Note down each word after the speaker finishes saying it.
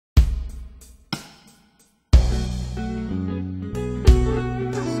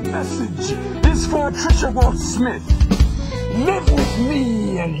message is for Tricia Walsh Smith. Live with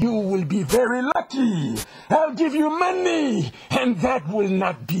me and you will be very lucky. I'll give you money and that will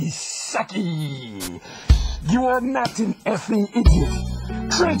not be sucky. You are not an effing idiot.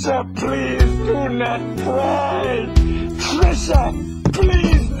 Tricia, please do not cry. Tricia,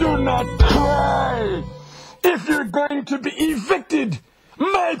 please do not cry. If you're going to be evicted,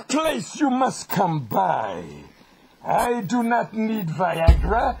 my place you must come by. I do not need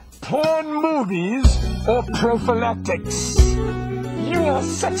Viagra, porn movies, or prophylactics. You are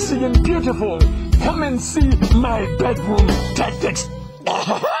sexy and beautiful. Come and see my bedroom tactics.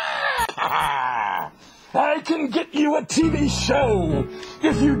 I can get you a TV show.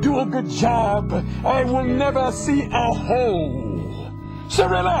 If you do a good job, I will never see a hole. So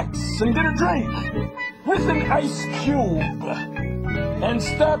relax and get a drink with an ice cube. And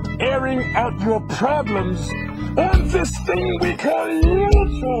stop airing out your problems on this thing we call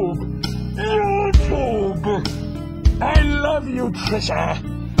YouTube. YouTube. I love you, Tricia.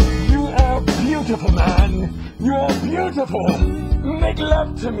 You are beautiful, man. You are beautiful. Make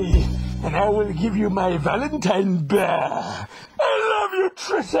love to me, and I will give you my Valentine bear. I love you,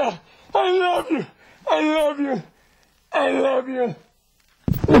 Tricia. I love you. I love you. I love you.